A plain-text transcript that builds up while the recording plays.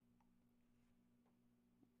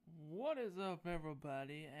What is up,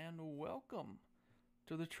 everybody, and welcome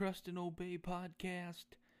to the Trust and Obey podcast,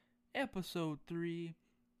 episode 3.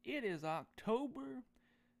 It is October,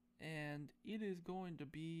 and it is going to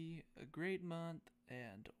be a great month,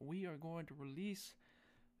 and we are going to release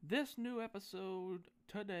this new episode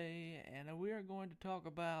today, and we are going to talk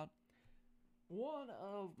about one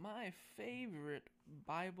of my favorite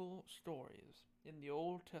Bible stories in the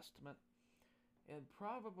Old Testament, and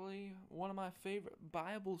probably one of my favorite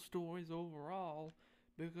Bible stories overall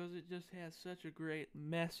because it just has such a great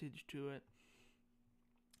message to it.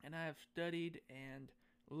 And I have studied and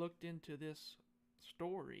looked into this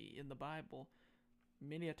story in the Bible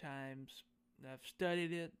many a times. I've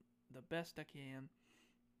studied it the best I can,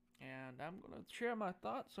 and I'm going to share my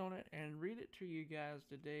thoughts on it and read it to you guys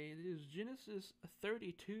today. It is Genesis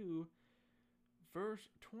 32, verse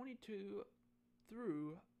 22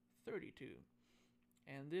 through 32.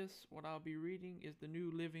 And this, what I'll be reading, is the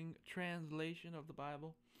New Living Translation of the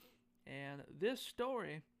Bible. And this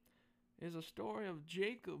story is a story of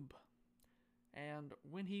Jacob, and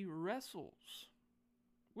when he wrestles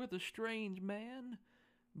with a strange man.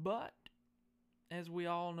 But, as we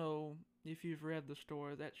all know, if you've read the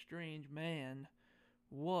story, that strange man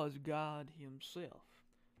was God himself.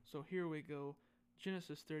 So here we go.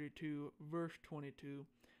 Genesis 32, verse 22.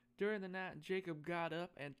 During the night, Jacob got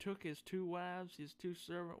up and took his 2 wives, his 2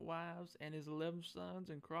 servant wives, and his 11 sons,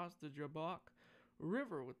 and crossed the Jabbok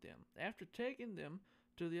River with them. After taking them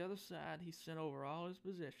to the other side, he sent over all his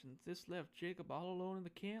possessions. This left Jacob all alone in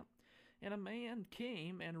the camp, and a man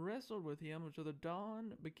came and wrestled with him until the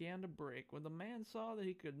dawn began to break. When the man saw that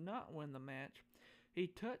he could not win the match, he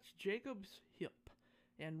touched Jacob's hip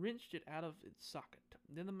and wrenched it out of its socket.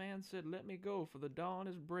 Then the man said, "Let me go, for the dawn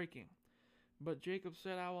is breaking." But Jacob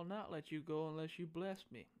said, "I will not let you go unless you bless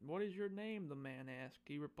me." "What is your name?" the man asked.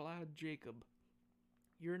 He replied, "Jacob."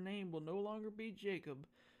 "Your name will no longer be Jacob,"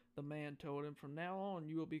 the man told him. "From now on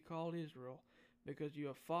you will be called Israel, because you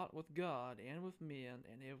have fought with God and with men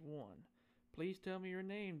and have won." "Please tell me your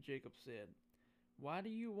name," Jacob said. "Why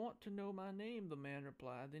do you want to know my name?" the man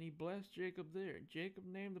replied. Then he blessed Jacob there. Jacob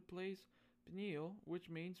named the place Peniel, which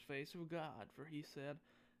means face of God, for he said,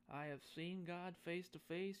 "I have seen God face to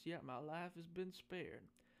face, yet my life has been spared."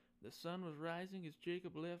 The sun was rising as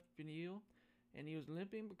Jacob left Peniel, and he was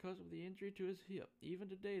limping because of the injury to his hip. Even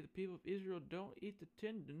today, the people of Israel don't eat the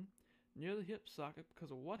tendon near the hip socket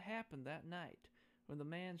because of what happened that night when the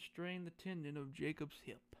man strained the tendon of Jacob's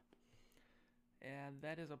hip. And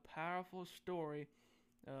that is a powerful story.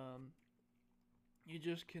 You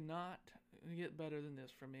just cannot get better than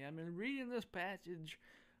this for me. I mean, reading this passage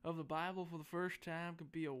of the Bible for the first time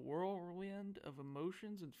could be a whirlwind of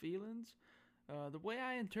emotions and feelings. The way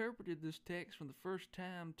I interpreted this text from the first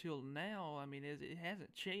time till now, I mean, it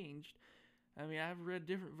hasn't changed. I mean, I've read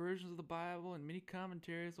different versions of the Bible and many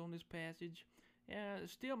commentaries on this passage, and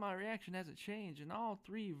still my reaction hasn't changed. In all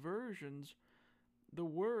 3 versions, the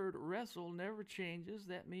word wrestle never changes.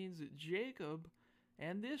 That means that Jacob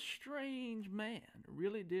and this strange man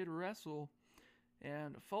really did wrestle.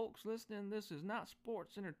 And folks listening, this is not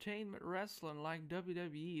sports entertainment wrestling like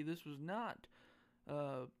WWE. This was not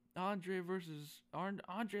Andre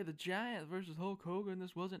the Giant versus Hulk Hogan.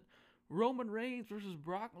 This wasn't Roman Reigns versus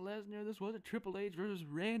Brock Lesnar. This wasn't Triple H versus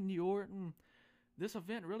Randy Orton. This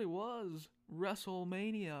event really was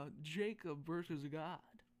WrestleMania, Jacob versus God.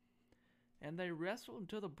 And they wrestled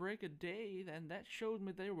until the break of day, and that showed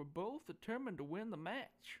me they were both determined to win the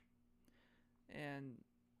match. And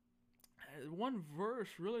one verse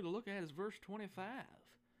really to look at is verse 25.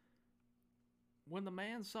 When the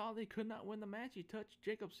man saw that he could not win the match, he touched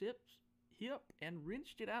Jacob's hip and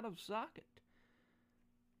wrenched it out of socket.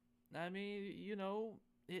 I mean,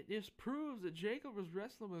 it just proves that Jacob was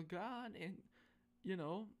wrestling with God, and he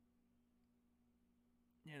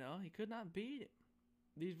could not beat him.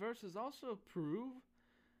 These verses also prove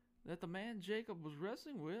that the man Jacob was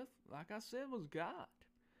wrestling with, like I said, was God.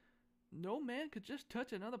 No man could just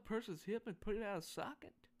touch another person's hip and put it out of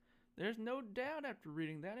socket. There's no doubt after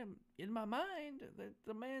reading that in my mind that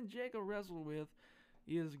the man Jacob wrestled with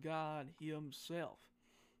is God himself.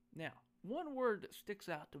 Now, one word that sticks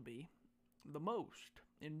out to me the most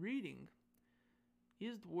in reading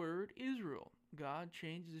is the word Israel. God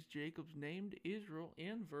changes Jacob's name to Israel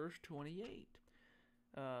in verse 28.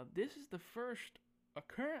 This is the first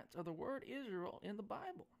occurrence of the word Israel in the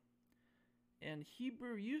Bible. And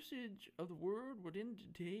Hebrew usage of the word would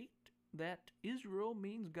indicate that Israel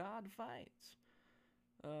means God fights.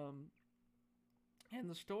 And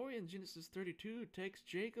the story in Genesis 32 takes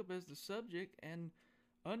Jacob as the subject and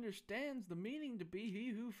understands the meaning to be he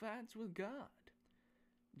who fights with God.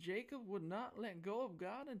 Jacob would not let go of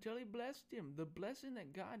God until he blessed him. The blessing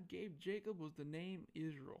that God gave Jacob was the name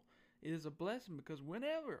Israel. It is a blessing because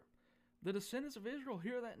whenever the descendants of Israel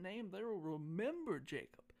hear that name, they will remember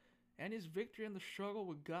Jacob and his victory in the struggle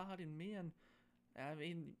with God and men. I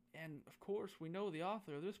mean, and of course, we know the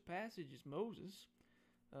author of this passage is Moses.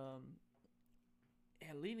 Um,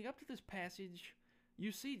 and leading up to this passage,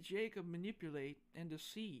 you see Jacob manipulate and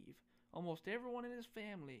deceive almost everyone in his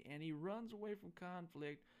family, and he runs away from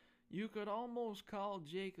conflict. You could almost call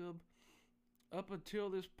Jacob, up until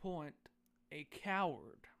this point, a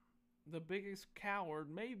coward. The biggest coward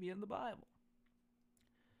maybe in the Bible.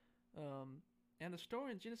 And the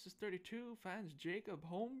story in Genesis 32 finds Jacob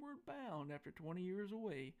homeward bound after 20 years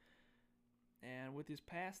away, and with his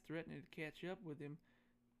past threatening to catch up with him,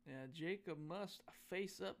 Jacob must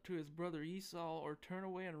face up to his brother Esau or turn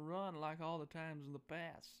away and run like all the times in the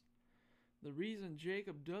past. The reason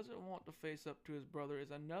Jacob doesn't want to face up to his brother is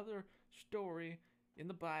another story in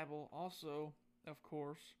the Bible, also, of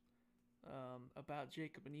course, about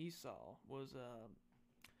Jacob and Esau.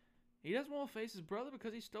 He doesn't want to face his brother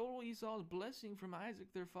because he stole Esau's blessing from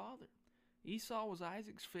Isaac, their father. Esau was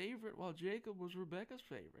Isaac's favorite, while Jacob was Rebekah's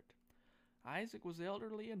favorite. Isaac was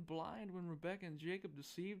elderly and blind when Rebekah and Jacob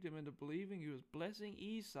deceived him into believing he was blessing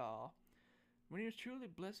Esau when he was truly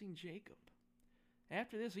blessing Jacob.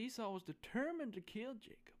 After this, Esau was determined to kill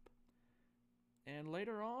Jacob. And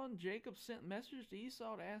later on, Jacob sent messengers to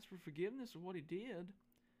Esau to ask for forgiveness of what he did.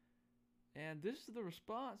 And this is the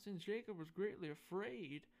response, and Jacob was greatly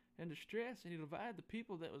afraid and distressed, and he divided the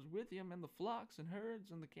people that was with him and the flocks and herds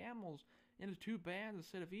and the camels into two bands, and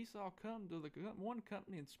said, if Esau come to the one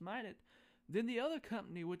company and smite it, then the other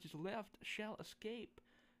company which is left shall escape.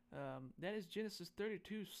 That is Genesis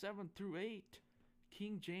 32, 7 through 8,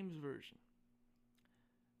 King James Version.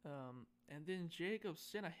 And then Jacob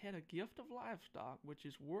sent ahead a gift of livestock, which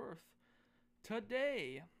is worth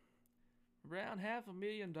today around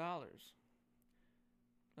 $500,000.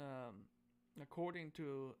 According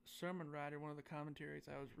to a sermon writer, one of the commentaries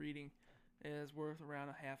I was reading, is worth around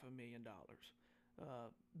 $500,000.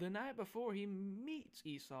 The night before he meets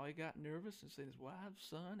Esau, he got nervous and sent his wife,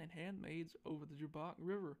 son, and handmaids over the Jabbok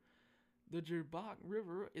River. The Jabbok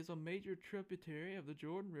River is a major tributary of the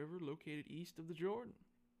Jordan River located east of the Jordan.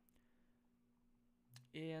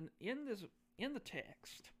 And in the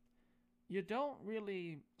text, you don't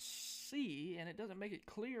really see, and it doesn't make it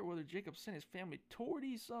clear whether Jacob sent his family toward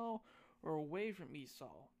Esau or away from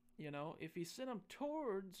Esau. You know, if he sent them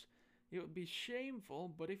towards, it would be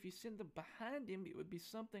shameful, but if he sent them behind him, it would be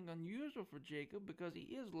something unusual for Jacob because he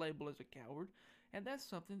is labeled as a coward, and that's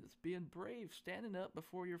something that's being brave, standing up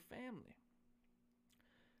before your family.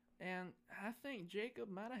 And I think Jacob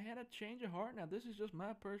might have had a change of heart. Now, this is just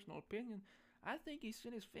my personal opinion. I think he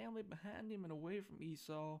sent his family behind him and away from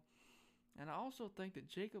Esau. And I also think that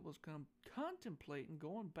Jacob was contemplating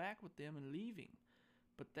going back with them and leaving.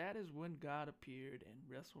 But that is when God appeared and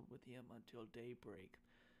wrestled with him until daybreak.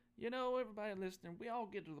 You know, everybody listening, we all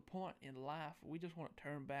get to the point in life where we just want to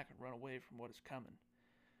turn back and run away from what is coming.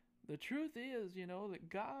 The truth is, you know,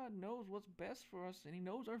 that God knows what's best for us and he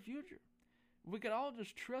knows our future. If we could all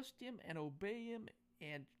just trust him and obey him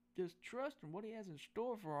and just trust in what he has in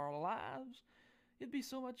store for our lives, it'd be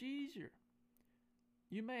so much easier.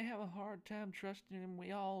 You may have a hard time trusting him.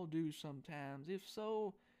 We all do sometimes. If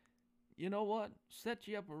so, you know what? Set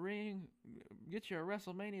you up a ring, get you a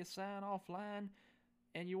WrestleMania sign offline,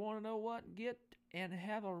 and you want to know what? Get and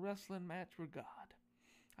have a wrestling match with God.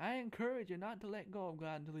 I encourage you not to let go of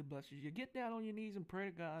God until he blesses you. Get down on your knees and pray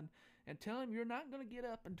to God and tell him you're not going to get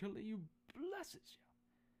up until he blesses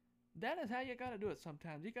you. That is how you got to do it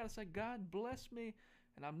sometimes. You got to say, God bless me,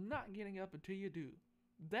 and I'm not getting up until you do.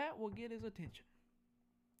 That will get his attention.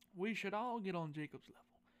 We should all get on Jacob's level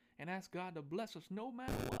and ask God to bless us no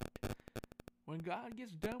matter what. When God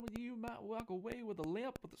gets done with you, you might walk away with a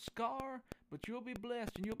limp, with a scar, but you'll be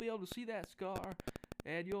blessed and you'll be able to see that scar,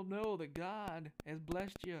 and you'll know that God has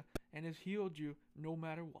blessed you and has healed you no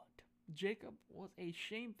matter what. Jacob was a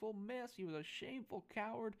shameful mess. He was a shameful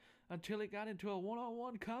coward until he got into a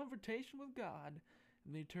one-on-one confrontation with God,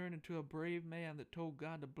 and he turned into a brave man that told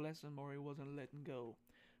God to bless him or he wasn't letting go.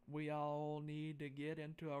 We all need to get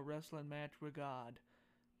into a wrestling match with God.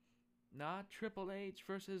 Not Triple H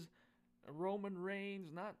versus Roman Reigns,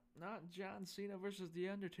 not John Cena versus The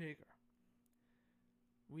Undertaker.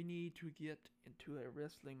 We need to get into a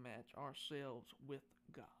wrestling match ourselves with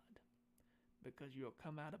God, because you'll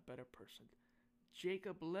come out a better person.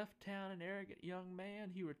 Jacob left town an arrogant young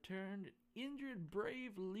man. He returned an injured,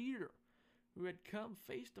 brave leader who had come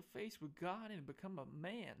face to face with God and become a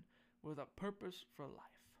man with a purpose for life.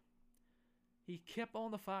 He kept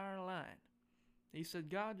on the firing line. He said,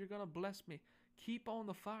 God, you're going to bless me. Keep on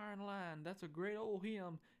the firing line. That's a great old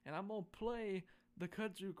hymn. And I'm going to play the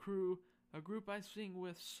Kudzu Crew, a group I sing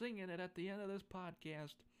with, singing it at the end of this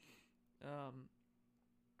podcast.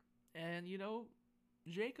 And, you know,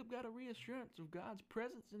 Jacob got a reassurance of God's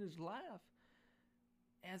presence in his life.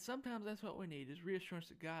 And sometimes that's what we need, is reassurance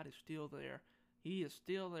that God is still there. He is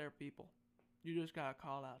still there, people. You just got to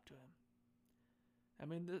call out to him. I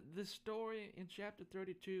mean, this story in chapter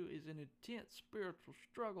 32 is an intense spiritual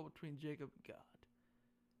struggle between Jacob and God.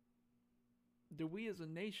 Do we as a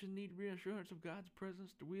nation need reassurance of God's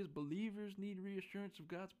presence? Do we as believers need reassurance of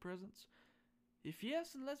God's presence? If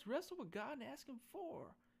yes, then let's wrestle with God and ask him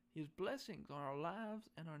for his blessings on our lives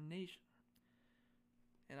and our nation.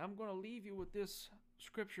 And I'm going to leave you with this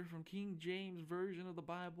scripture from King James Version of the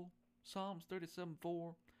Bible, Psalms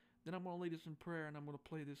 37:4. Then I'm going to lead us in prayer, and I'm going to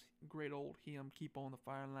play this great old hymn, Keep on the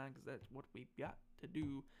Firing Line, because that's what we've got to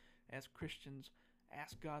do as Christians.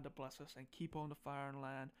 Ask God to bless us and keep on the firing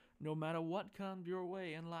line, no matter what comes your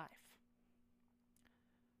way in life.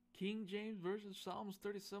 King James Version Psalms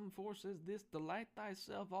 37:4 says this, Delight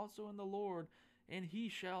thyself also in the Lord, and he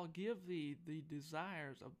shall give thee the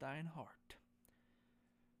desires of thine heart.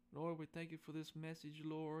 Lord, we thank you for this message,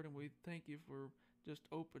 Lord, and we thank you for just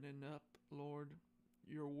opening up, Lord,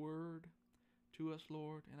 your word to us,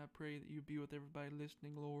 Lord. And I pray that you be with everybody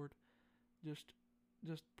listening, Lord. Just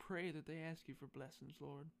pray that they ask you for blessings,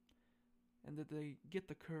 Lord, and that they get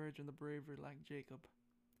the courage and the bravery like Jacob,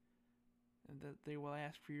 and that they will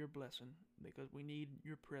ask for your blessing, because we need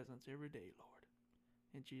your presence every day, Lord.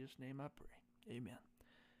 In Jesus' name I pray. Amen.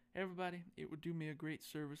 Everybody, it would do me a great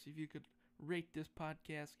service if you could rate this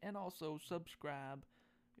podcast and also subscribe.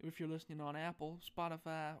 If you're listening on Apple,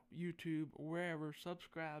 Spotify, YouTube, wherever,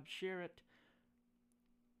 subscribe, share it,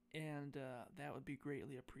 and that would be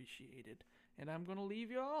greatly appreciated. And I'm going to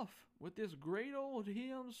leave you off with this great old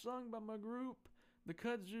hymn sung by my group, the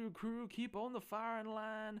Kudzu Crew. Keep on the firing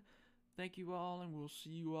line. Thank you all, and we'll see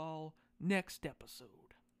you all next episode.